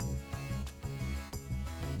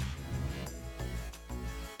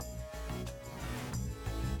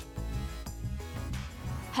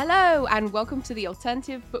Hello, and welcome to the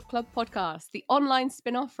Alternative Book Club podcast, the online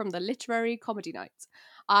spin off from the Literary Comedy Night.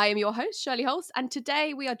 I am your host, Shirley Holst, and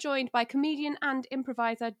today we are joined by comedian and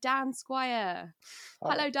improviser Dan Squire.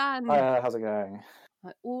 Hello, Dan. Hi, how's it going?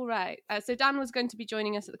 All right. So Dan was going to be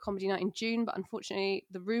joining us at the Comedy Night in June, but unfortunately,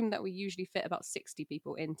 the room that we usually fit about 60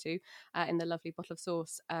 people into, in the lovely Bottle of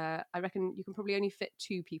Sauce, I reckon you can probably only fit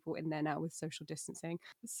 2 people in there now with social distancing.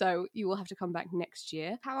 So you will have to come back next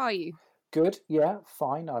year. How are you? Good, yeah,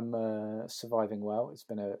 fine. I'm surviving well. It's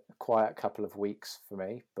been a quiet couple of weeks for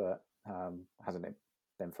me, but hasn't it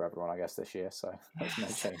been for everyone, I guess, this year? So there's no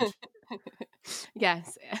change.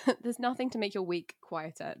 Yes, there's nothing to make your week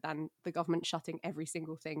quieter than the government shutting every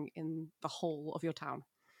single thing in the whole of your town.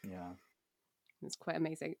 Yeah. It's quite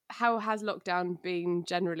amazing. How has lockdown been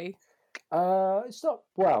generally? It's not,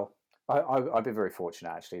 well, I've been very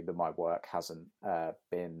fortunate actually that my work hasn't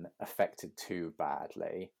been affected too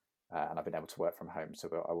badly. And I've been able to work from home, so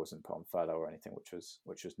I wasn't put on furlough or anything, which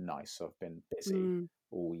was nice. So I've been busy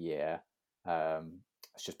all year.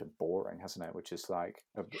 It's just been boring, hasn't it? Which is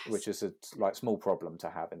a like small problem to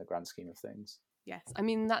have in the grand scheme of things. Yes, I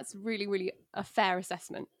mean that's really, really a fair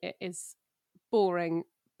assessment. It is boring,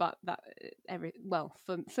 but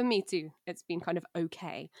for me too, it's been kind of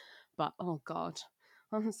okay. But oh god,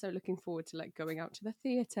 I'm so looking forward to like going out to the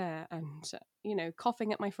theatre and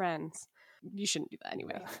coughing at my friends. You shouldn't do that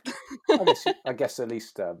anyway. I guess at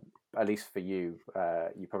least for you,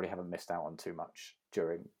 you probably haven't missed out on too much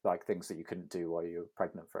during like things that you couldn't do while you were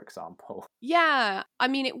pregnant, for example. Yeah, I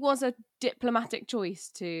mean, it was a diplomatic choice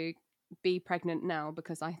to be pregnant now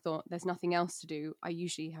because I thought there's nothing else to do. I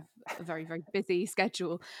usually have a very, very busy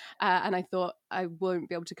schedule, and I thought I won't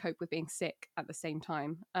be able to cope with being sick at the same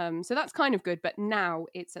time. So that's kind of good. But now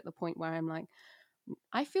it's at the point where I'm like,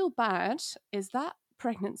 I feel bad. Is that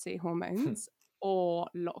pregnancy hormones? Or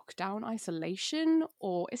lockdown isolation,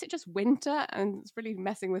 or is it just winter? And it's really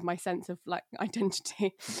messing with my sense of like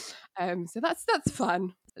identity. So that's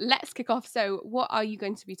fun. Let's kick off. So, what are you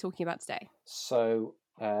going to be talking about today? So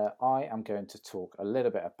I am going to talk a little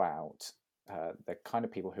bit about the kind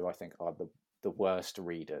of people who I think are the worst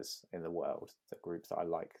readers in the world, the group that I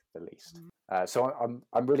like the least. So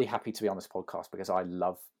I'm really happy to be on this podcast because I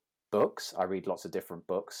love books. I read lots of different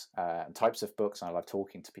books and types of books, and I love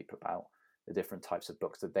talking to people about the different types of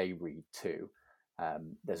books that they read too.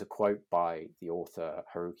 There's a quote by the author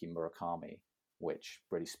Haruki Murakami, which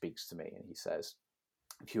really speaks to me. And he says,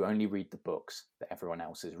 if you only read the books that everyone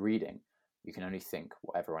else is reading, you can only think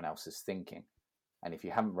what everyone else is thinking. And if you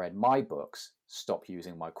haven't read my books, stop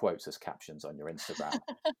using my quotes as captions on your Instagram.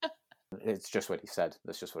 It's just what he said.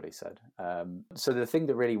 That's just what he said. So the thing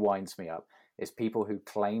that really winds me up is people who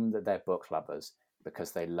claim that they're book lovers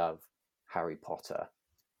because they love Harry Potter.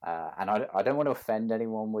 And I don't want to offend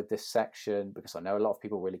anyone with this section because I know a lot of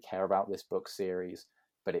people really care about this book series,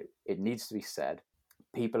 but it needs to be said.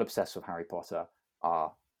 People obsessed with Harry Potter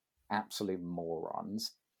are absolute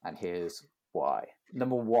morons, and here's why.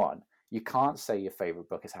 Number one, you can't say your favorite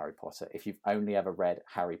book is Harry Potter if you've only ever read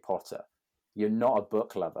Harry Potter. You're not a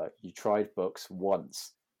book lover. You tried books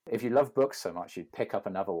once. If you love books so much, you'd pick up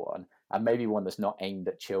another one, and maybe one that's not aimed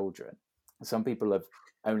at children. Some people have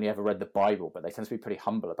only ever read the Bible, but they tend to be pretty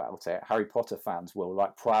humble about it. Harry Potter fans will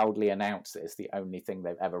like proudly announce that it's the only thing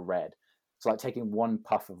they've ever read. It's like taking one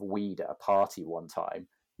puff of weed at a party one time,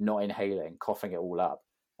 not inhaling, coughing it all up,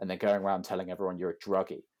 and then going around telling everyone you're a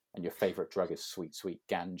druggie and your favorite drug is sweet, sweet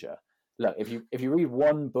ganja. Look, if you read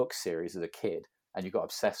one book series as a kid and you got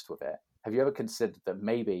obsessed with it, have you ever considered that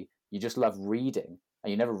maybe you just love reading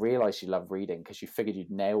and you never realized you love reading because you figured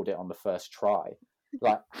you'd nailed it on the first try?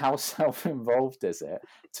 Like, how self-involved is it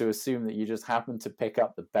to assume that you just happened to pick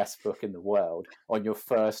up the best book in the world on your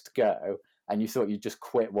first go and you thought you'd just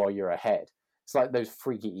quit while you're ahead? It's like those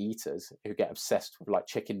freaky eaters who get obsessed with like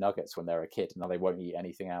chicken nuggets when they're a kid and now they won't eat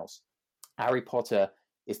anything else. Harry Potter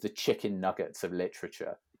is the chicken nuggets of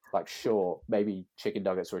literature. Like, sure, maybe chicken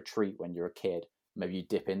nuggets are a treat when you're a kid. Maybe you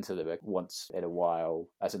dip into them once in a while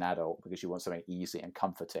as an adult because you want something easy and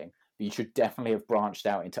comforting. But you should definitely have branched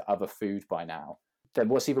out into other food by now. Then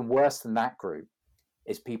what's even worse than that group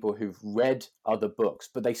is people who've read other books,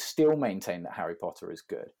 but they still maintain that Harry Potter is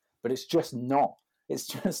good. But it's just not. It's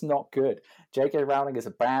just not good. J.K. Rowling is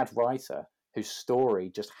a bad writer whose story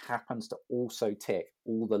just happens to also tick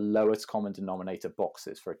all the lowest common denominator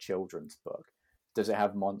boxes for a children's book. Does it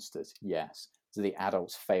have monsters? Yes. Do the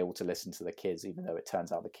adults fail to listen to the kids, even though it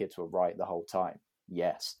turns out the kids were right the whole time?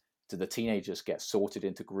 Yes. Do the teenagers get sorted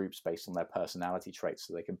into groups based on their personality traits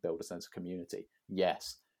so they can build a sense of community?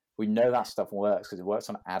 Yes. We know that stuff works because it works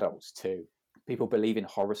on adults too. People believe in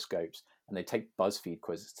horoscopes and they take BuzzFeed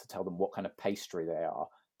quizzes to tell them what kind of pastry they are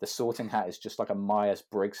The Sorting Hat is just like a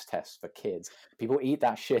Myers-Briggs test for kids. People eat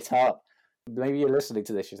that shit up. Maybe you're listening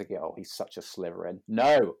to this, you're thinking, oh, he's such a Slytherin.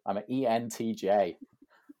 No, I'm an ENTJ.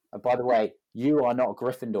 And by the way, you are not a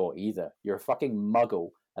Gryffindor either. You're a fucking muggle.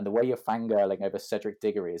 And the way you're fangirling over Cedric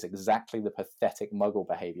Diggory is exactly the pathetic muggle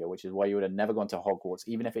behavior, which is why you would have never gone to Hogwarts,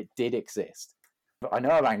 even if it did exist. But I know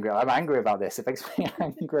I'm angry. I'm angry about this. It makes me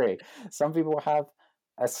angry. Some people have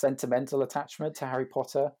a sentimental attachment to Harry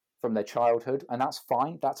Potter from their childhood, and that's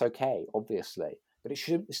fine. That's okay, obviously. But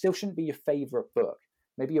it still shouldn't be your favourite book.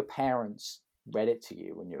 Maybe your parents read it to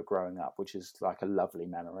you when you were growing up, which is like a lovely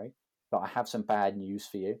memory. But I have some bad news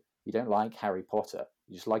for you. You don't like Harry Potter.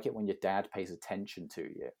 You just like it when your dad pays attention to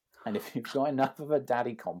you. And if you've got enough of a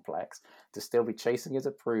daddy complex to still be chasing his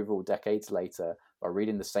approval decades later by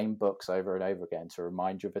reading the same books over and over again to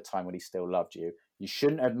remind you of a time when he still loved you, you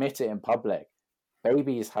shouldn't admit it in public.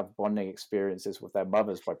 Babies have bonding experiences with their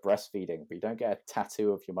mothers by breastfeeding, but you don't get a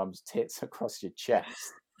tattoo of your mum's tits across your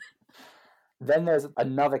chest. Then there's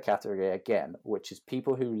another category again, which is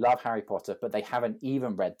people who love Harry Potter, but they haven't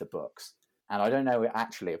even read the books. And I don't know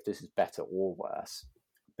actually if this is better or worse,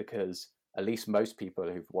 because at least most people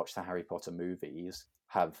who've watched the Harry Potter movies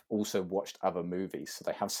have also watched other movies, so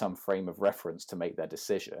they have some frame of reference to make their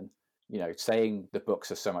decision. You know, saying the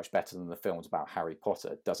books are so much better than the films about Harry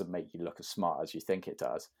Potter doesn't make you look as smart as you think it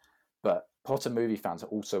does. But Potter movie fans are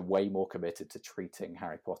also way more committed to treating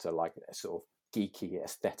Harry Potter like a sort of geeky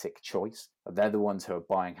aesthetic choice. They're the ones who are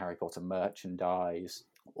buying Harry Potter merchandise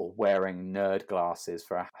or wearing nerd glasses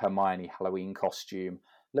for a Hermione Halloween costume.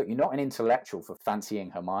 Look, you're not an intellectual for fancying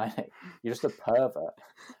Hermione. You're just a pervert.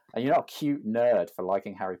 And you're not a cute nerd for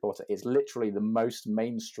liking Harry Potter. It's literally the most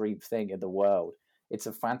mainstream thing in the world. It's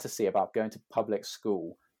a fantasy about going to public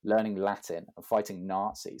school, learning Latin, and fighting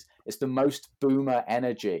Nazis. It's the most boomer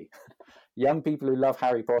energy. Young people who love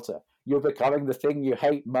Harry Potter, you're becoming the thing you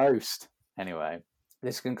hate most. Anyway,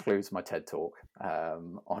 this concludes my TED Talk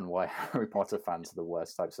on why Harry Potter fans are the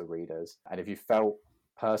worst types of readers. And if you felt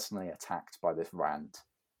personally attacked by this rant,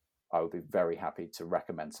 I would be very happy to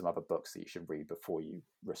recommend some other books that you should read before you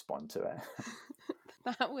respond to it.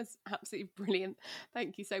 That was absolutely brilliant.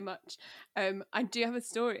 Thank you so much. I do have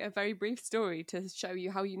a very brief story to show you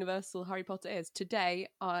how universal Harry Potter is. Today,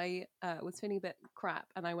 I was feeling a bit crap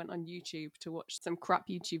and I went on YouTube to watch some crap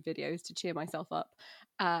YouTube videos to cheer myself up.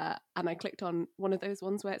 And I clicked on one of those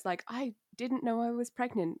ones where it's like, I didn't know I was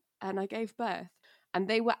pregnant and I gave birth. And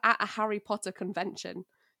they were at a Harry Potter convention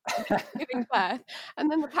giving birth. And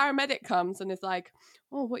then the paramedic comes and is like,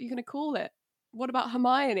 oh, what are you going to call it? What about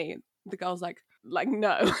Hermione? The girl's like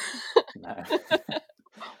no. No.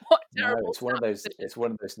 What No, terrible it's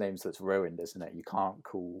one of those names that's ruined, isn't it? You can't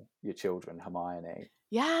call your children Hermione.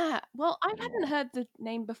 Yeah, well, I hadn't heard the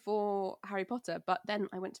name before Harry Potter, but then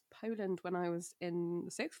I went to Poland when I was in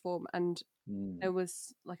the sixth form, and there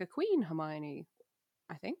was like a Queen Hermione,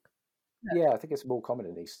 I think. Yeah, I think it's more common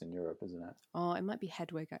in Eastern Europe, isn't it? Oh, it might be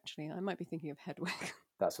Hedwig, actually. I might be thinking of Hedwig.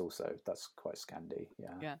 That's quite Scandi,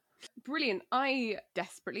 yeah. Yeah. Brilliant. I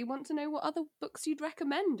desperately want to know what other books you'd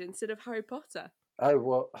recommend instead of Harry Potter. Oh,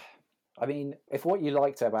 well, I mean, if what you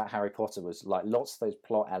liked about Harry Potter was like lots of those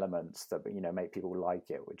plot elements that, you know, make people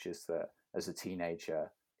like it, which is that as a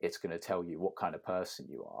teenager, it's going to tell you what kind of person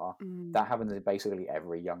you are. That happens in basically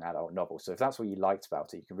every young adult novel. So if that's what you liked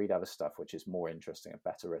about it, you can read other stuff which is more interesting and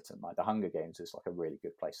better written. Like The Hunger Games is like a really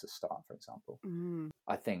good place to start, for example.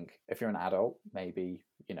 I think if you're an adult, maybe,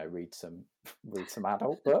 you know, read some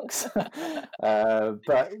adult books.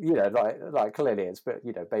 But you know, like clearly it's, but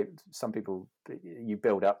you know, some people, you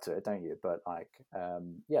build up to it, don't you? But like,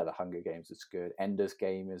 yeah, The Hunger Games is good. Ender's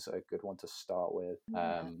Game is a good one to start with.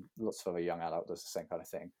 Lots of other young adult does the same kind of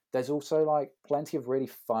thing. There's also like plenty of really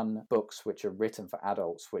fun books which are written for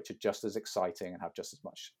adults, which are just as exciting and have just as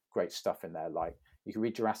much great stuff in there. Like you can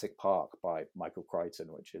read Jurassic Park by Michael Crichton,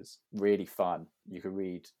 which is really fun. You can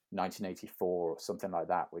read 1984 or something like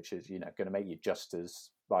that, which is, you know, going to make you just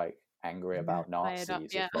as like angry about Nazis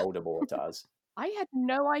as Voldemort does. I had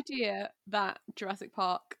no idea that Jurassic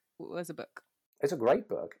Park was a book. It's a great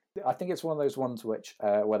book. I think it's one of those ones which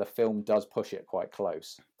where the film does push it quite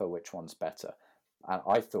close for which one's better. And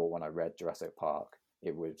I thought when I read Jurassic Park,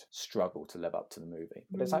 it would struggle to live up to the movie.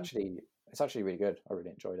 But it's actually really good. I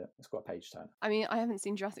really enjoyed it. It's got a page turn. I mean, I haven't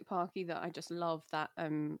seen Jurassic Park either. I just love that,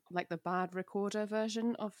 like the bad recorder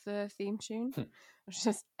version of the theme tune. It's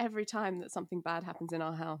just every time that something bad happens in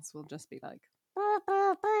our house, we'll just be like,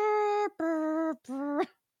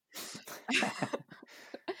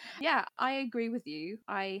 yeah, I agree with you.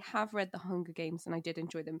 I have read The Hunger Games and I did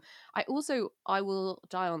enjoy them. I Will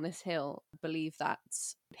Die on This Hill believe that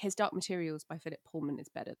His Dark Materials by Philip Pullman is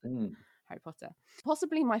better than Harry Potter.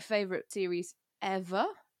 Possibly my favourite series ever.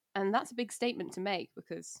 And that's a big statement to make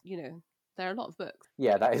because, there are a lot of books.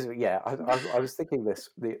 Yeah, that is. Yeah, I was thinking this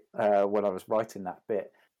when I was writing that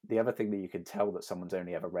bit. The other thing that you can tell that someone's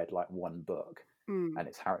only ever read like one book, and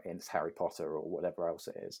it's Harry Potter or whatever else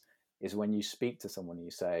it is when you speak to someone and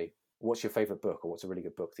you say, "What's your favorite book?" or "What's a really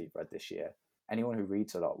good book that you've read this year?" Anyone who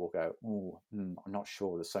reads a lot will go, I'm not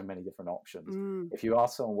sure. There's so many different options. If you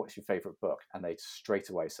ask someone what's your favorite book and they straight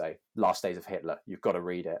away say Last Days of Hitler, you've got to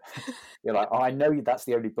read it. You're like, I know that's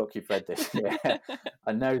the only book you've read this year.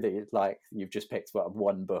 I know that you've just picked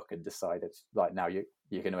one book and decided now you're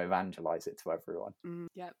going to evangelize it to everyone.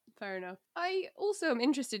 Yeah, fair enough. I also am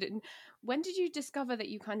interested in, when did you discover that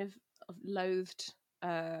you kind of loathed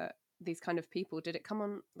these kind of people? Did it come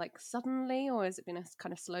on suddenly, or has it been a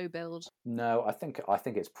kind of slow build? No, I think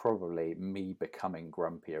it's probably me becoming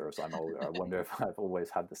grumpier as I'm older. I wonder if I've always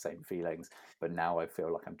had the same feelings, but now I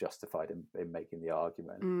feel like I'm justified in making the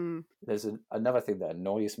argument. There's another thing that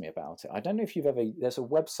annoys me about it. I don't know if there's a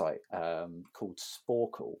website called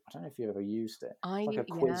Sporkle. I don't know if you've ever used it. It's like a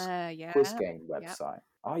quiz game website. Yep.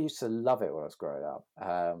 I used to love it when I was growing up.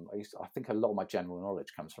 I think a lot of my general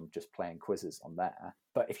knowledge comes from just playing quizzes on there.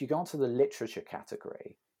 But if you go onto the literature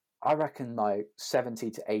category, I reckon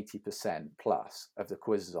 70 to 80% plus of the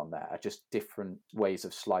quizzes on there are just different ways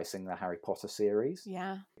of slicing the Harry Potter series.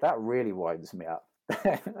 Yeah. That really winds me up.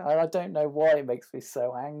 I don't know why it makes me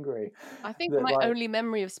so angry. I think my only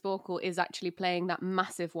memory of Sporkle is actually playing that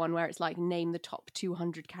massive one where it's name the top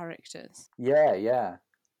 200 characters. Yeah.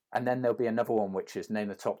 And then there'll be another one which is name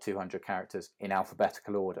the top 200 characters in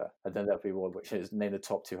alphabetical order. And then there'll be one which is name the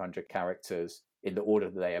top 200 characters in the order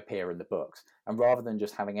that they appear in the books. And rather than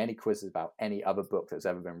just having any quizzes about any other book that's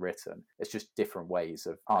ever been written, it's just different ways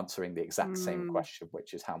of answering the exact same question,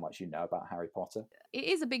 which is how much you know about Harry Potter. It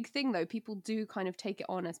is a big thing, though. People do kind of take it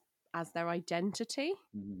on as their identity.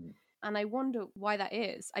 And I wonder why that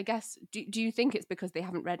is. I guess, do you think it's because they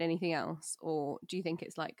haven't read anything else? Or do you think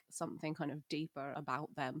it's something kind of deeper about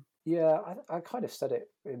them? Yeah, I kind of said it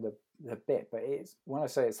in the bit, but when I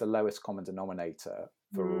say it's the lowest common denominator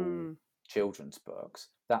for all children's books,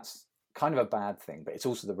 that's kind of a bad thing, but it's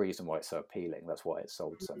also the reason why it's so appealing. That's why it's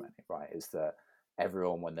sold so many, right? Is that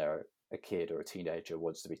everyone, when they're a kid or a teenager,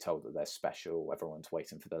 wants to be told that they're special. Everyone's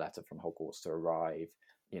waiting for the letter from Hogwarts to arrive.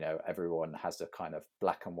 Everyone has a kind of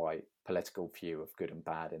black and white political view of good and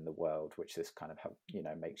bad in the world, which this kind of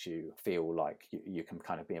makes you feel like you can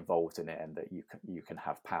kind of be involved in it, and that you can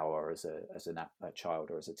have power as a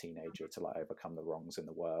child or as a teenager to overcome the wrongs in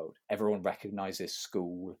the world. Everyone recognizes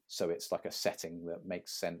school, so it's like a setting that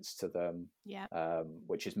makes sense to them. Yeah.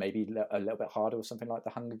 Which is maybe a little bit harder with something like the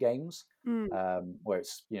Hunger Games, where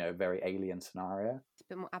it's a very alien scenario. It's a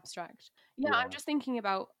bit more abstract. Yeah. I'm just thinking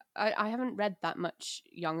about. I haven't read that much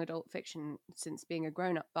young adult fiction since being a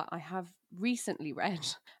grown-up, but I have recently read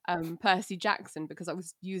Percy Jackson because I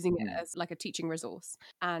was using it as a teaching resource,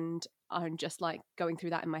 and I'm just going through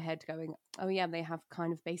that in my head going, oh yeah, they have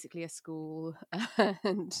kind of basically a school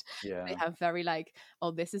and they have very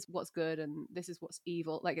this is what's good and this is what's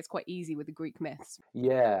evil. It's quite easy with the Greek myths.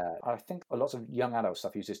 Yeah, I think a lot of young adult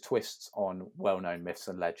stuff uses twists on well-known myths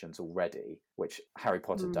and legends already, which Harry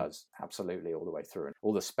Potter does absolutely all the way through. And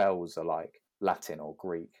all the spells are Latin or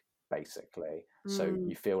Greek, basically. So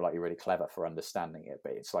you feel like you're really clever for understanding it,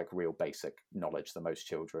 but it's real basic knowledge that most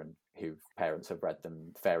children whose parents have read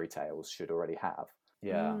them fairy tales should already have.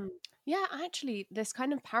 Yeah. Yeah, actually, this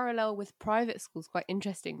kind of parallel with private schools quite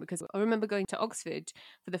interesting, because I remember going to Oxford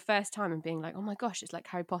for the first time and being like, oh my gosh, it's like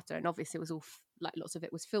Harry Potter. And obviously it was all lots of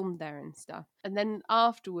it was filmed there and stuff. And then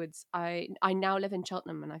afterwards, I now live in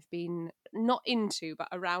Cheltenham, and I've been not into, but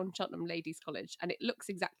around Cheltenham Ladies College, and it looks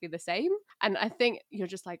exactly the same. And I think you're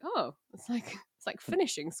just oh, it's like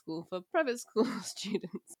finishing school for private school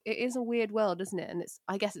students. It is a weird world, isn't it? And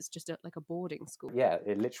I guess it's just a boarding school. Yeah,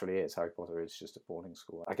 it literally is. Harry Potter is just a boarding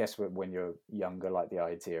school. I guess when you're younger, the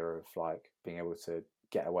idea of being able to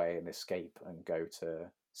get away and escape and go to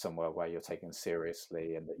somewhere where you're taken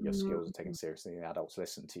seriously and that your skills are taken seriously and adults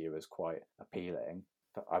listen to you is quite appealing.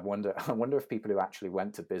 But I wonder if people who actually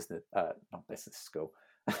went to not business school.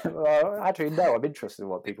 Well, actually, no, I'm interested in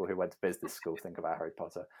what people who went to business school think about Harry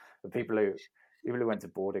Potter. But people who went to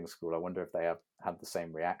boarding school, I wonder if they have had the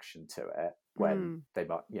same reaction to it when they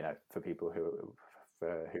might, for people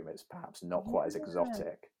for whom it's perhaps not quite as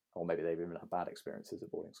exotic, or maybe they've even had bad experiences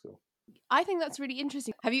at boarding school. I think that's really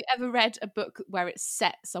interesting. Have you ever read a book where it's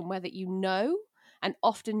set somewhere that you know, and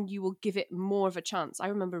often you will give it more of a chance? I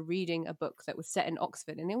remember reading a book that was set in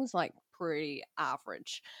Oxford, and it was pretty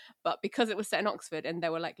average. But because it was set in Oxford and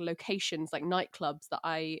there were like locations, like nightclubs that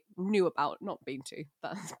I knew about, not been to,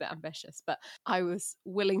 that's a bit ambitious, but I was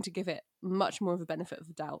willing to give it much more of a benefit of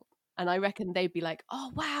the doubt. And I reckon they'd be like,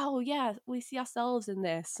 oh, wow, yeah, we see ourselves in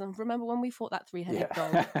this. And remember when we fought that three-headed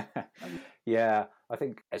dog? Yeah, I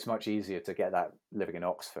think it's much easier to get that living in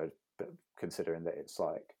Oxford, but considering that it's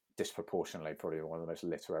like disproportionately probably one of the most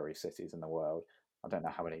literary cities in the world. I don't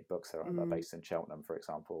know how many books there are that are based in Cheltenham, for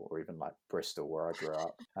example, or even like Bristol, where I grew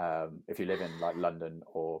up. If you live in like London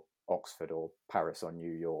or Oxford or Paris or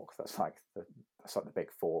New York, that's like the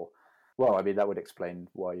big four. Well, I mean, that would explain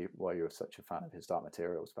why you're such a fan of His Dark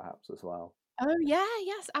Materials, perhaps, as well. Oh yeah,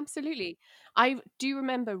 yes, absolutely. I do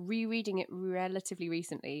remember rereading it relatively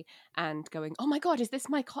recently and going, "Oh my god, is this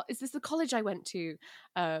is this the college I went to?"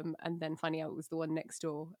 And then finding out it was the one next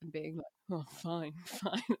door and being like, "Oh, fine,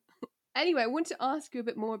 fine." Anyway, I want to ask you a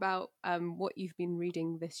bit more about what you've been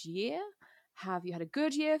reading this year. Have you had a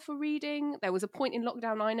good year for reading? There was a point in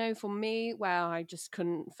lockdown, I know, for me, where I just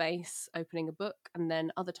couldn't face opening a book, and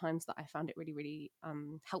then other times that I found it really, really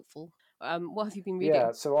helpful. What have you been reading?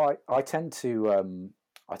 Yeah, so I tend to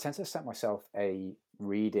set myself a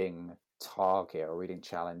reading target or reading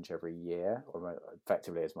challenge every year, or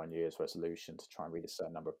effectively as my New Year's resolution to try and read a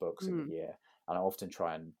certain number of books in the year. And I often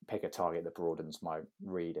try and pick a target that broadens my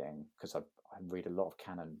reading, because I read a lot of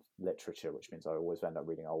canon literature, which means I always end up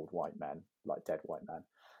reading old white men, like dead white men.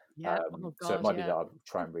 Yeah. Oh God, so it might be that I'll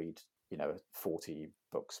try and read 40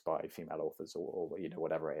 books by female authors, or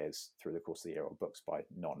whatever it is through the course of the year, or books by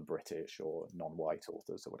non-British or non-white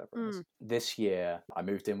authors, or whatever it is. This year I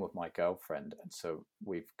moved in with my girlfriend, and so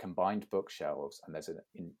we've combined bookshelves, and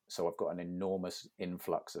so I've got an enormous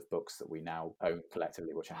influx of books that we now own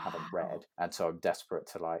collectively, which I haven't read, and so I'm desperate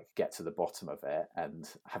to like get to the bottom of it and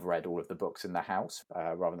have read all of the books in the house,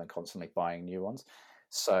 rather than constantly buying new ones.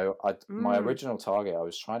 So my original target, I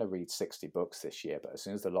was trying to read 60 books this year, but as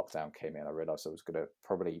soon as the lockdown came in, I realised I was going to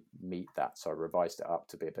probably meet that. So I revised it up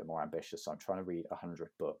to be a bit more ambitious. So I'm trying to read 100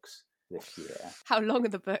 books this year. How long are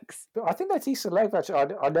the books? But I think they're decent length,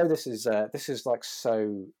 actually. I know this is like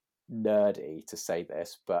so nerdy to say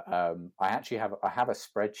this, but I actually have a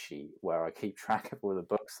spreadsheet where I keep track of all the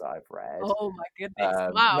books that I've read. Oh my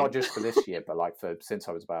goodness! Wow. Not just for this year, but like since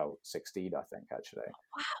I was about 16, I think, actually.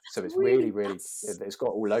 Wow, so it's really it's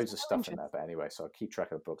got all loads of stuff in there. But anyway, so I keep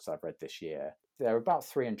track of the books I've read this year. They're about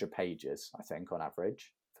 300 pages, I think, on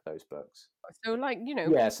average for those books. So like,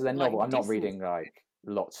 yeah, so they're novel. I'm not reading like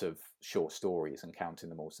lots of short stories and counting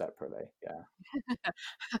them all separately. Yeah.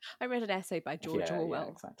 I read an essay by George Orwell.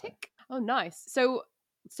 Yeah, exactly. Tick. Oh, nice. So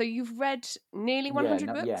you've read nearly 100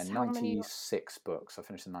 books? Yeah, 96 books. I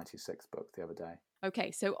finished the 96th book the other day. Okay,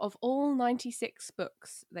 so of all 96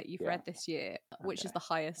 books that you've read this year, which is the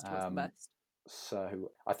highest? What's the best?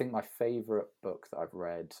 So I think my favourite book that I've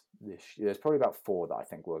read this year, there's probably about 4 that I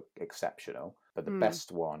think were exceptional, but the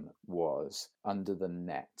best one was Under the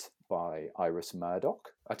Net by Iris Murdoch.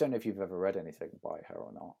 I don't know if you've ever read anything by her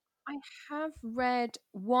or not. I have read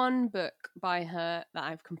one book by her that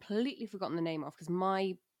I've completely forgotten the name of, because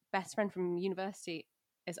my best friend from university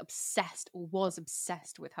is obsessed, or was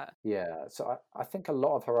obsessed, with her. Yeah, so I think a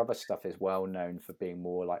lot of her other stuff is well known for being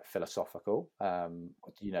more like philosophical.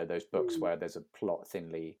 Those books where there's a plot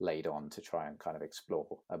thinly laid on to try and kind of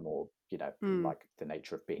explore a more, like the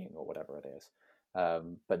nature of being or whatever it is.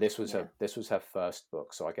 But this was her first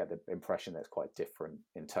book, so I get the impression that it's quite different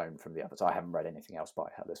in tone from the others. I haven't read anything else by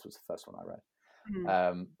her. This was the first one I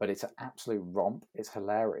read. But it's an absolute romp. It's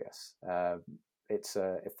hilarious.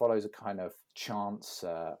 It follows a kind of chance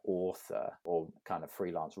author or kind of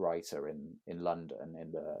freelance writer in London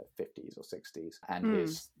in the 50s or 60s, and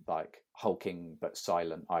his like hulking but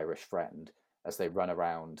silent Irish friend, as they run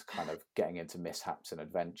around kind of getting into mishaps and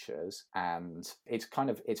adventures. And it's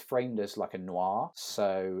framed as like a noir,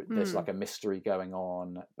 so there's like a mystery going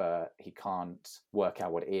on, but he can't work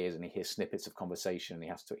out what it is, and he hears snippets of conversation,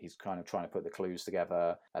 and he's kind of trying to put the clues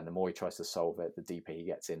together, and the more he tries to solve it, the deeper he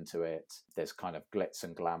gets into it. There's kind of glitz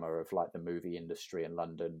and glamour of like the movie industry in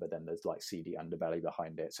London, but then there's like seedy underbelly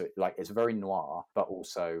behind it, so it's very noir, but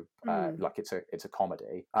also like it's a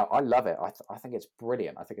comedy. I love it. I think it's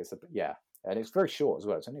brilliant. I think it's and it's very short as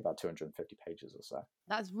well. It's only about 250 pages or so.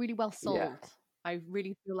 That's really well sold. Yeah. I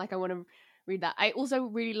really feel like I want to read that. I also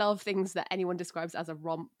really love things that anyone describes as a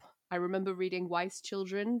romp. I remember reading Wise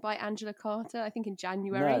Children by Angela Carter, I think in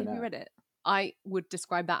January. Have you read it? I would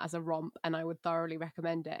describe that as a romp, and I would thoroughly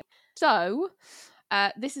recommend it. So,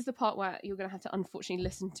 this is the part where you're going to have to unfortunately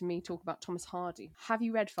listen to me talk about Thomas Hardy. Have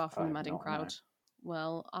you read Far From the Madding Crowd?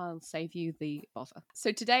 Well, I'll save you the bother.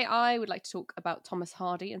 So today I would like to talk about Thomas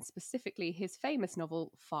Hardy and specifically his famous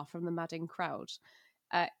novel, Far from the Madding Crowd.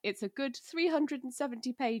 It's a good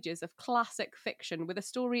 370 pages of classic fiction with a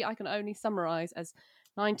story I can only summarise as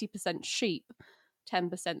 90% sheep,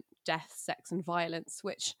 10% death, sex, and violence,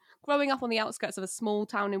 which, growing up on the outskirts of a small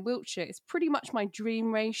town in Wiltshire, is pretty much my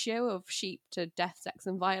dream ratio of sheep to death, sex,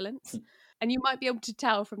 and violence. And you might be able to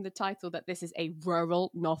tell from the title that this is a rural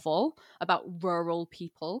novel about rural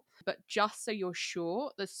people. But just so you're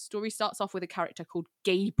sure, the story starts off with a character called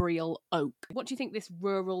Gabriel Oak. What do you think this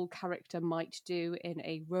rural character might do in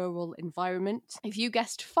a rural environment? If you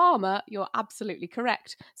guessed farmer, you're absolutely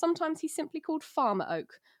correct. Sometimes he's simply called Farmer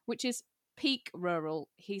Oak, which is peak rural.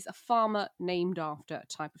 He's a farmer named after a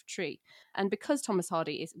type of tree. And because Thomas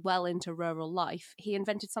Hardy is well into rural life, he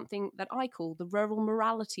invented something that I call the rural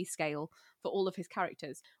morality scale for all of his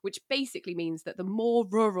characters, which basically means that the more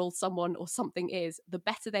rural someone or something is, the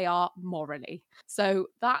better they are morally. So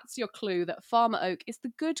that's your clue that Farmer Oak is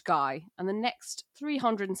the good guy, and the next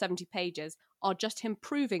 370 pages are just him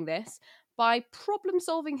proving this by problem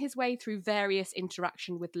solving his way through various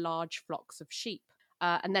interaction with large flocks of sheep.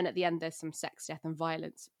 And then at the end, there's some sex, death, and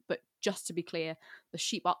violence. But just to be clear, the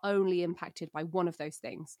sheep are only impacted by one of those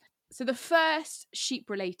things. So the first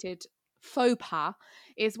sheep-related faux pas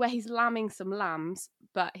is where he's lambing some lambs,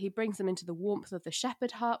 but he brings them into the warmth of the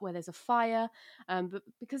shepherd hut where there's a fire. But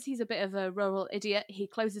because he's a bit of a rural idiot, he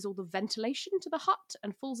closes all the ventilation to the hut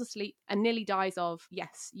and falls asleep and nearly dies of,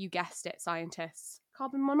 yes, you guessed it, scientists,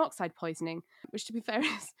 carbon monoxide poisoning, which to be fair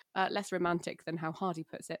is less romantic than how Hardy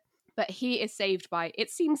puts it. But he is saved by, it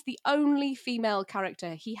seems, the only female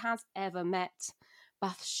character he has ever met,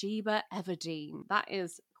 Bathsheba Everdeen. That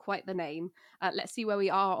is quite the name. Let's see where we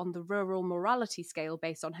are on the rural morality scale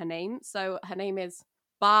based on her name. So her name is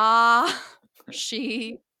Bathsheba.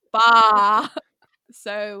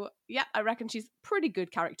 So, yeah, I reckon she's a pretty good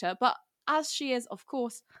character. But as she is, of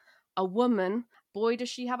course, a woman, boy, does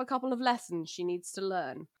she have a couple of lessons she needs to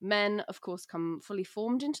learn. Men, of course, come fully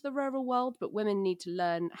formed into the rural world, but women need to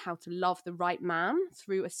learn how to love the right man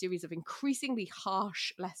through a series of increasingly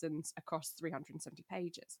harsh lessons across 370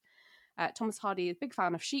 pages. Thomas Hardy is a big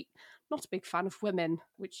fan of sheep, not a big fan of women,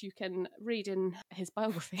 which you can read in his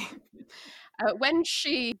biography. When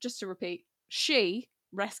she, just to repeat, she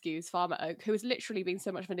rescues Farmer Oak, who has literally been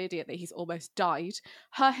so much of an idiot that he's almost died,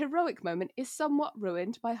 her heroic moment is somewhat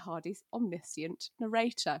ruined by Hardy's omniscient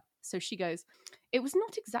narrator. So she goes, "It was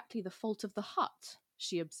not exactly the fault of the hut,"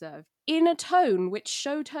 she observed, in a tone which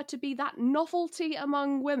showed her to be that novelty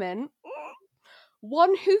among women,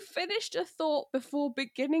 one who finished a thought before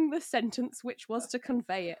beginning the sentence which was to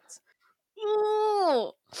convey it.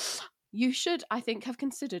 You should, I think, have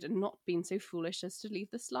considered and not been so foolish as to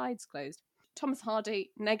leave the slides closed. Thomas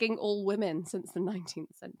Hardy negging all women since the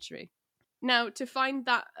 19th century. Now, to find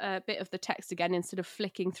that bit of the text again, instead of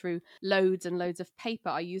flicking through loads and loads of paper,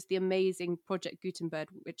 I used the amazing Project Gutenberg,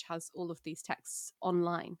 which has all of these texts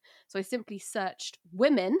online. So I simply searched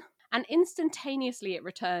women, and instantaneously it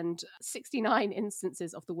returned 69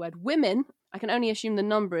 instances of the word women. I can only assume the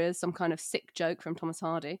number is some kind of sick joke from Thomas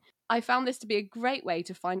Hardy. I found this to be a great way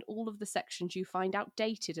to find all of the sections you find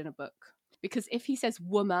outdated in a book. Because if he says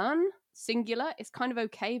woman, singular, it's kind of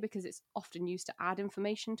okay because it's often used to add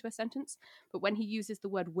information to a sentence. But when he uses the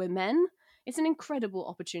word women, it's an incredible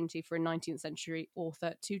opportunity for a 19th century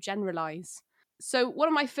author to generalise. So one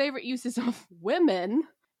of my favourite uses of women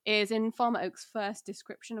is in Farmer Oak's first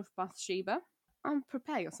description of Bathsheba. And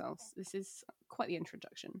prepare yourselves, this is quite the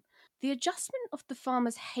introduction. The adjustment of the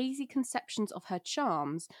farmer's hazy conceptions of her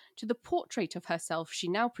charms to the portrait of herself she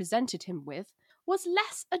now presented him with was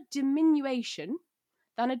less a diminution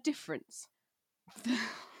than a difference.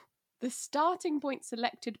 The starting point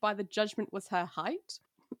selected by the judgment was her height,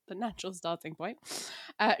 the natural starting point.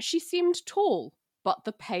 She seemed tall, but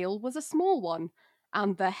the pail was a small one,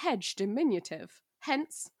 and the hedge diminutive.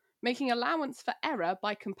 Hence, making allowance for error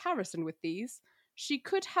by comparison with these, she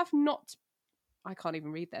could have not... I can't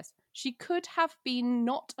even read this. She could have been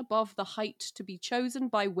not above the height to be chosen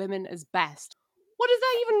by women as best. What does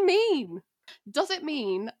that even mean? Does it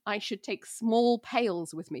mean I should take small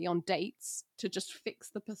pails with me on dates to just fix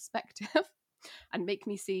the perspective and make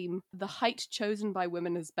me seem the height chosen by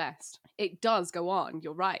women as best? It does go on,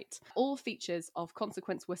 you're right. All features of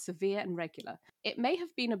consequence were severe and regular. It may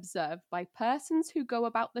have been observed by persons who go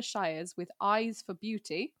about the shires with eyes for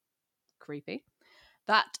beauty, creepy,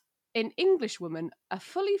 that in Englishwomen, a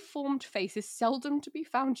fully formed face is seldom to be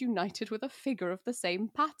found united with a figure of the same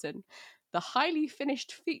pattern. the highly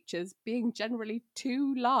finished features being generally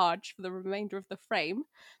too large for the remainder of the frame,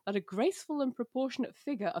 that a graceful and proportionate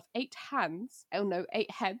figure of 8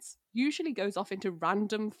 heads, usually goes off into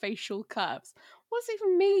random facial curves. What does it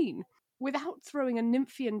even mean? Without throwing a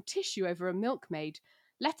nymphian tissue over a milkmaid,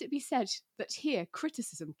 let it be said that here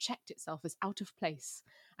criticism checked itself as out of place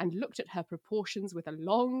and looked at her proportions with a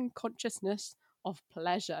long consciousness of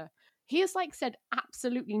pleasure. He has said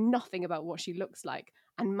absolutely nothing about what she looks like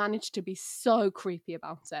and managed to be so creepy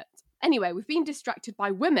about it. Anyway, we've been distracted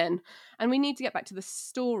by women and we need to get back to the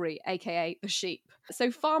story, aka the sheep.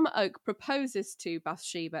 So Farmer Oak proposes to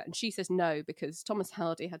Bathsheba and she says no because Thomas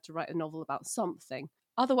Hardy had to write a novel about something.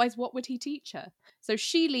 Otherwise, what would he teach her? So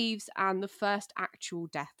she leaves and the first actual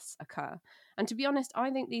deaths occur. And to be honest,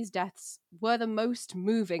 I think these deaths were the most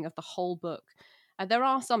moving of the whole book. There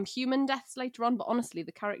are some human deaths later on, but honestly,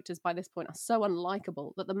 the characters by this point are so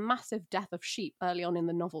unlikable that the massive death of sheep early on in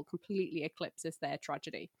the novel completely eclipses their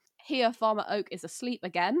tragedy. Here, Farmer Oak is asleep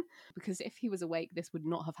again, because if he was awake, this would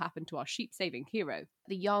not have happened to our sheep-saving hero.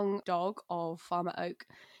 The young dog of Farmer Oak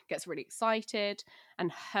gets really excited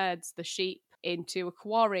and herds the sheep into a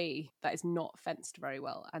quarry that is not fenced very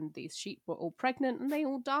well, and these sheep were all pregnant and they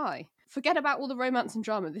all die. Forget about all the romance and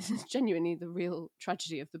drama. This is genuinely the real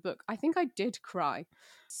tragedy of the book. I think I did cry.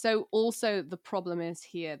 So also the problem is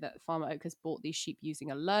here that Farmer Oak has bought these sheep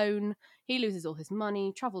using a loan. He loses all his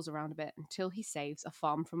money, travels around a bit until he saves a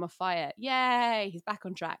farm from a fire. Yay! He's back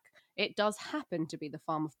on track. It does happen to be the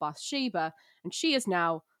farm of Bathsheba, and she is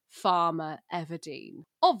now Farmer Everdeen.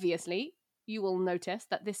 Obviously, you will notice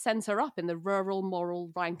that this sends her up in the rural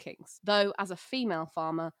moral rankings, though as a female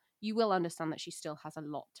farmer, you will understand that she still has a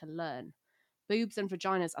lot to learn. Boobs and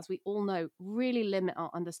vaginas, as we all know, really limit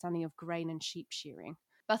our understanding of grain and sheep shearing.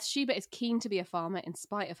 Bathsheba is keen to be a farmer in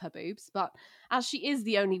spite of her boobs, but as she is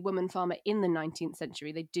the only woman farmer in the 19th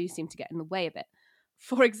century, they do seem to get in the way a bit.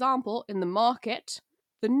 For example, in the market,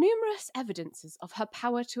 the numerous evidences of her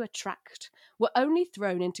power to attract were only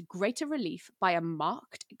thrown into greater relief by a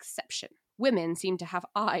marked exception. Women seem to have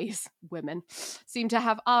eyes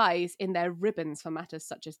in their ribbons for matters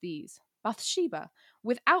such as these. Bathsheba,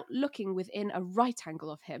 without looking within a right angle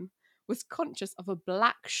of him, was conscious of a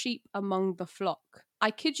black sheep among the flock. I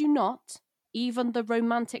kid you not, even the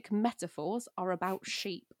romantic metaphors are about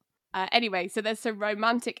sheep. Anyway, so there's some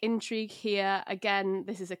romantic intrigue here. Again,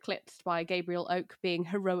 this is eclipsed by Gabriel Oak being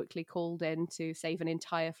heroically called in to save an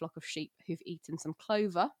entire flock of sheep who've eaten some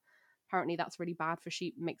clover. Apparently that's really bad for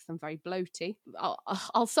sheep, makes them very bloaty.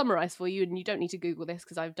 I'll summarise for you, and you don't need to Google this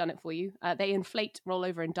because I've done it for you. They inflate, roll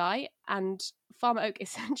over and die, and Farmer Oak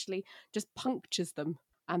essentially just punctures them,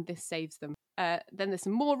 and this saves them. Then there's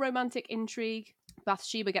some more romantic intrigue.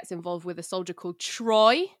 Bathsheba gets involved with a soldier called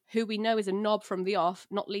Troy, who we know is a knob from the off,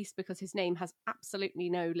 not least because his name has absolutely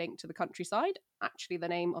no link to the countryside, actually the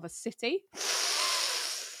name of a city.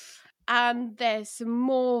 And there's some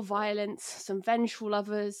more violence, some vengeful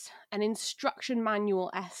lovers, an instruction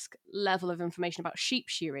manual-esque level of information about sheep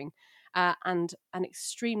shearing, and an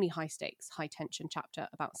extremely high-stakes, high-tension chapter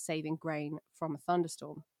about saving grain from a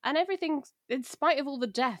thunderstorm. And everything, in spite of all the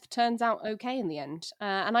death, turns out okay in the end.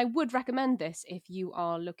 And I would recommend this if you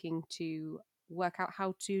are looking to work out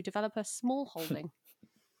how to develop a small holding.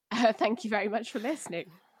 Thank you very much for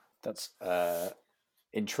listening. That's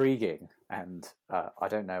intriguing, and I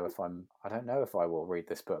don't know if I will read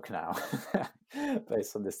this book now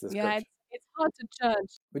based on this description. Yeah, it's hard to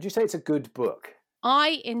judge. Would you say it's a good book?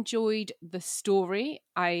 I enjoyed the story.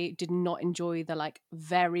 I did not enjoy the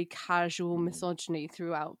very casual misogyny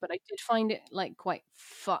throughout, but I did find it quite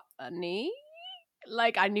funny.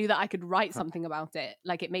 I knew that I could write something about it.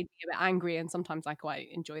 It made me a bit angry, and sometimes I quite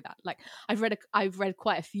enjoy that. I've read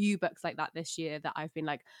quite a few books like that this year that I've been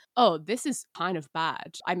like, oh, this is kind of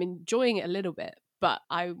bad. I'm enjoying it a little bit, but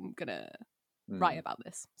I'm gonna write about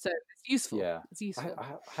this. So it's useful. Yeah, it's useful.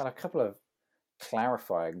 I had a couple of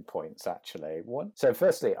clarifying points actually. So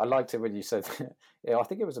firstly, I liked it when you said I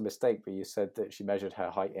think it was a mistake, but you said that she measured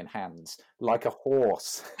her height in hands like a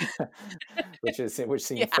horse, which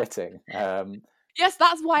seemed fitting. Yes,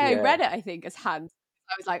 that's why I read it, I think, as hands.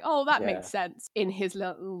 I was like, oh, that makes sense in his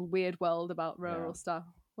little weird world about rural stuff.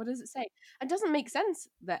 What does it say? It doesn't make sense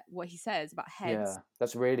that what he says about heads. Yeah,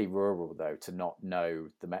 that's really rural though, to not know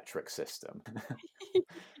the metric system.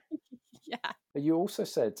 Yeah. You also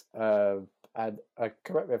said, and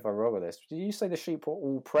correct me if I'm wrong with this, did you say the sheep were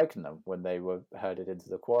all pregnant when they were herded into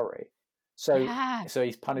the quarry? So he's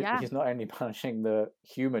he's not only punishing the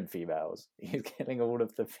human females, he's killing all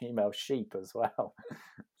of the female sheep as well.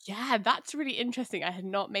 Yeah, that's really interesting. I had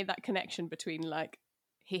not made that connection between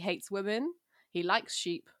he hates women, he likes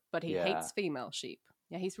sheep, but he hates female sheep.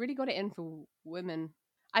 Yeah, he's really got it in for women.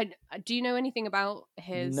 Do you know anything about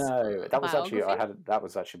his No, that was actually biography? that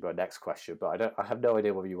was actually my next question, but I have no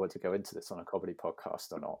idea whether you want to go into this on a comedy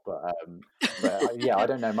podcast or not. But yeah, I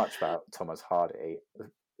don't know much about Thomas Hardy.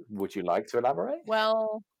 Would you like to elaborate?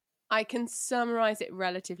 Well, I can summarize it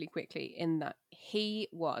relatively quickly in that he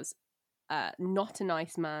was not a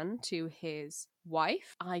nice man to his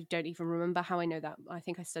wife. I don't even remember how I know that. I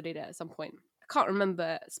think I studied it at some point. I can't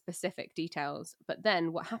remember specific details. But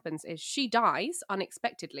then what happens is she dies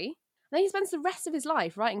unexpectedly. And then he spends the rest of his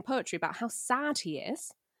life writing poetry about how sad he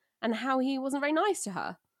is and how he wasn't very nice to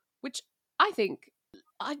her, which I think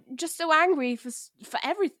I'm just so angry for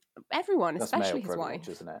everyone, That's male especially his privilege, wife.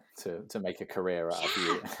 isn't it? To make a career out of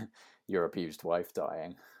you, your abused wife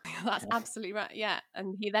dying. That's absolutely right. Yeah.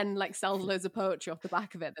 And he then like sells loads of poetry off the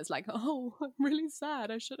back of it that's like, oh, I'm really sad.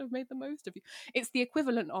 I should have made the most of you. It's the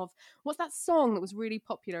equivalent of what's that song that was really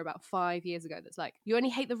popular about 5 years ago that's like, you only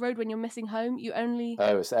hate the road when you're missing home. You only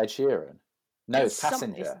Oh, it's Ed Sheeran. No, it's it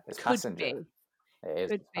Passenger. It's could Passenger. be. It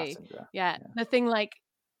is Could be. Passenger. Yeah. The thing like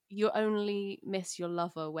you only miss your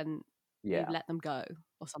lover when you Yeah. let them go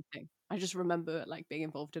or something. I just remember like being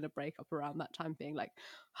involved in a breakup around that time being like,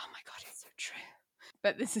 oh my God, it's so true.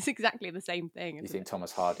 But this is exactly the same thing. You Isn't think it?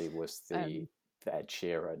 Thomas Hardy was the Ed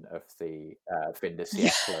Sheeran of the fin de Yeah.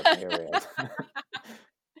 siècle period?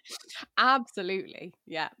 Absolutely.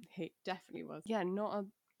 Yeah, he definitely was. Yeah, not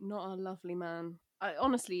a lovely man.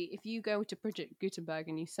 Honestly, if you go to Bridget Gutenberg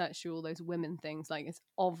and you search through all those women things, like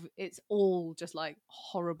it's all just like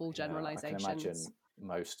horrible generalizations. I can imagine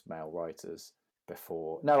most male writers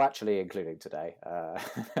before, no, actually, including today,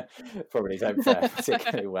 probably don't fare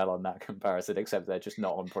particularly well on that comparison, except they're just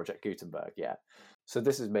not on Project Gutenberg yet. So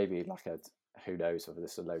this is maybe like who knows whether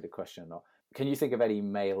this is a loaded question or not. Can you think of any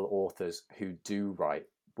male authors who do write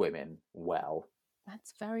women well?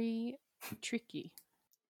 That's very tricky.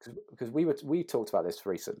 Because we talked about this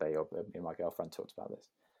recently, or me and my girlfriend talked about this,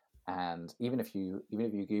 and even if you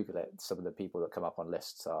Google it, some of the people that come up on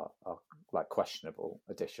lists are like questionable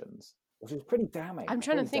additions, which is pretty damning. I'm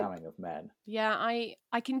trying to think damning of men. Yeah, I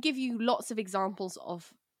can give you lots of examples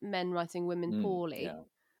of men writing women poorly,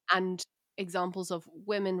 and examples of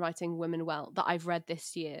women writing women well that I've read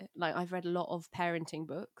this year. Like I've read a lot of parenting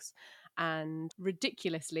books, and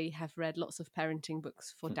ridiculously have read lots of parenting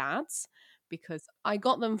books for dads because I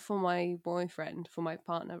got them for my boyfriend, for my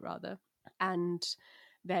partner rather, and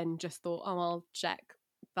then just thought, oh, I'll check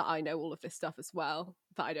that I know all of this stuff as well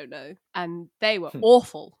that I don't know. And they were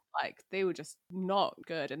awful. Like they were just not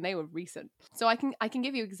good, and they were recent. So I can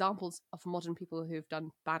give you examples of modern people who've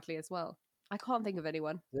done badly as well. I can't think of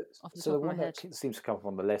anyone off the top of my head. That seems to come up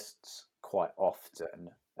on the lists quite often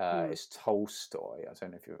is Tolstoy. I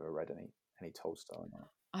don't know if you've ever read any Tolstoy or not.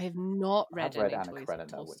 I have not read I've read Anna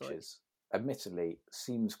Karenina, which is admittedly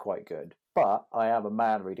seems quite good, but I am a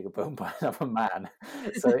man reading a book by another man,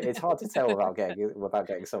 so it's hard to tell without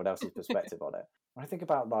getting someone else's perspective on it. When I think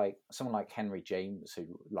about like someone like Henry James, who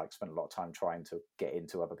like spent a lot of time trying to get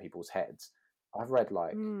into other people's heads, I've read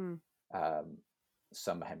like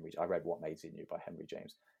some Henry. I read What Maisie Knew by Henry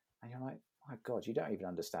James, and you're like, my God, you don't even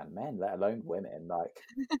understand men, let alone women. Like,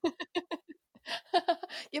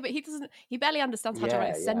 yeah, but he barely understands how to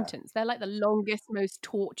write a sentence. They're like the longest, most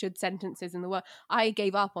tortured sentences in the world. I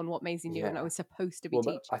gave up on What Maisie Knew, and I was supposed to be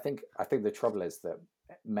teaching. I think the trouble is that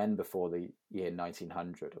men before the year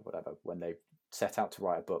 1900 or whatever, when they set out to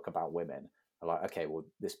write a book about women, are like, okay, well,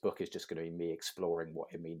 this book is just going to be me exploring what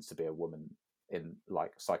it means to be a woman in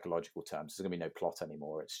like psychological terms. There's going to be no plot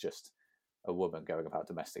anymore. It's just a woman going about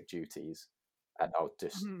domestic duties, and I'll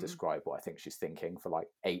just describe what I think she's thinking for like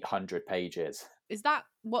 800 pages. Is that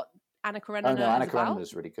what Anna Karenina? Oh no, Anna Karenina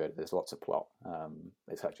is really good. There's lots of plot.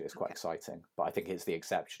 It's quite exciting, but I think it's the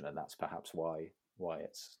exception, and that's perhaps why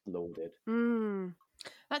it's lauded.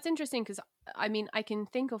 That's interesting because I mean I can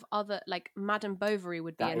think of other like Madame Bovary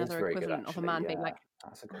would be another equivalent of a man being like,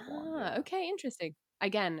 that's a good one. Okay, interesting.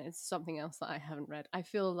 Again, it's something else that I haven't read. I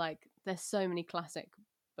feel like there's so many classic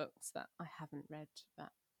books that I haven't read that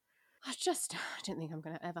I don't think I'm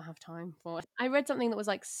going to ever have time for it. I read something that was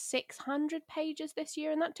like 600 pages this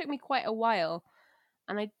year, and that took me quite a while.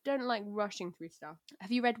 And I don't like rushing through stuff.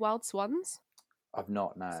 Have you read Wild Swans? I've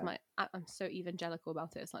not, no. I'm so evangelical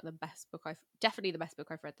about it. It's like definitely the best book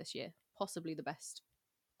I've read this year. Possibly the best,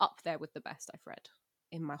 up there with the best I've read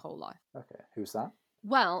in my whole life. Okay, who's that?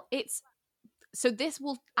 Well, so this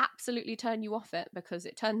will absolutely turn you off it because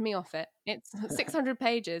it turned me off it. It's 600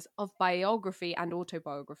 pages of biography and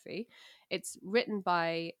autobiography. It's written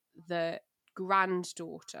by the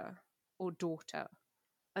granddaughter or daughter.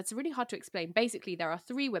 It's really hard to explain. Basically, there are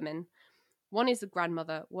 3 women One is the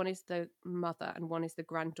grandmother, one is the mother, and one is the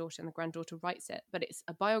granddaughter, and the granddaughter writes it. But it's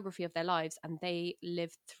a biography of their lives, and they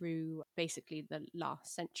lived through basically the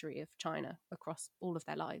last century of China across all of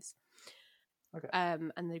their lives. Okay.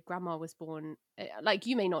 And the grandma was born, like,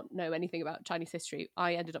 you may not know anything about Chinese history.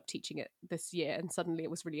 I ended up teaching it this year, and suddenly it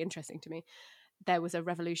was really interesting to me. There was a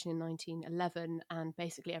revolution in 1911, and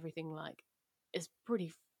basically everything, like, is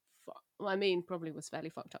pretty, probably was fairly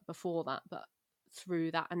fucked up before that, but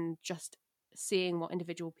through that, and just seeing what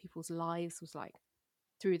individual people's lives was like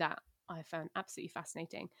through that, I found absolutely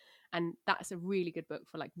fascinating. And that's a really good book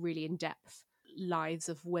for, like, really in-depth lives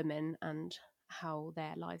of women and how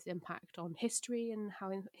their lives impact on history and how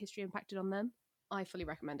history impacted on them. I fully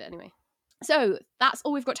recommend it anyway. So that's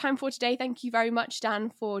all we've got time for today. Thank you very much,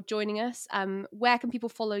 Dan, for joining us. Where can people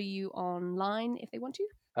follow you online if they want to?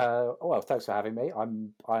 Well, thanks for having me.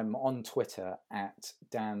 I'm on Twitter at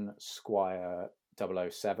Dan Squire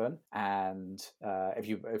 007, and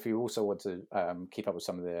if you also want to keep up with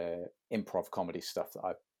some of the improv comedy stuff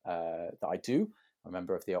that I do, I'm a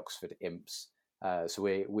member of the Oxford Imps. So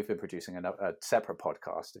we've been producing a separate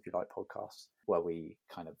podcast, if you like podcasts, where we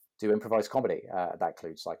kind of do improvised comedy. That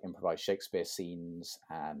includes like improvised Shakespeare scenes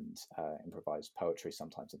and improvised poetry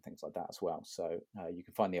sometimes and things like that as well. So you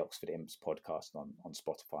can find the Oxford Imps podcast on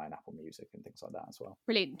Spotify and Apple Music and things like that as well.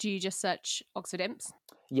 Brilliant. Do you just search Oxford Imps?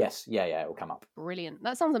 Yes. Yeah, it will come up. Brilliant.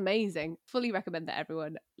 That sounds amazing. Fully recommend that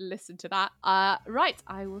everyone listen to that. Right,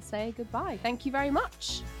 I will say goodbye. Thank you very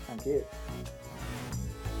much. Thank you.